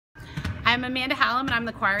I'm Amanda Hallam, and I'm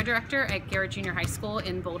the choir director at Garrett Jr High School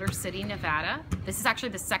in Boulder City, Nevada. This is actually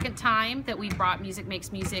the second time that we brought Music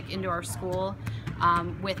Makes Music into our school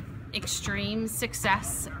with extreme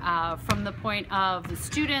success from the point of the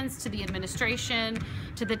students to the administration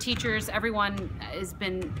to the teachers. Everyone has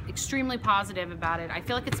been extremely positive about it. I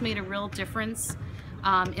feel like it's made a real difference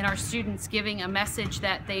in our students, giving a message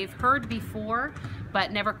that they've heard before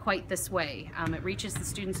but never quite this way. It reaches the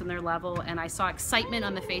students on their level, and I saw excitement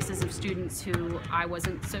on the faces of students who I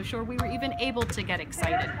wasn't so sure we were even able to get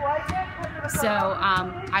excited. So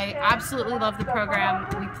I absolutely love the program.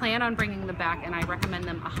 We plan on bringing them back, and I recommend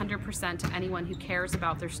them 100% to anyone who cares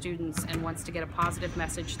about their students and wants to get a positive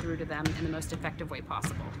message through to them in the most effective way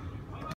possible.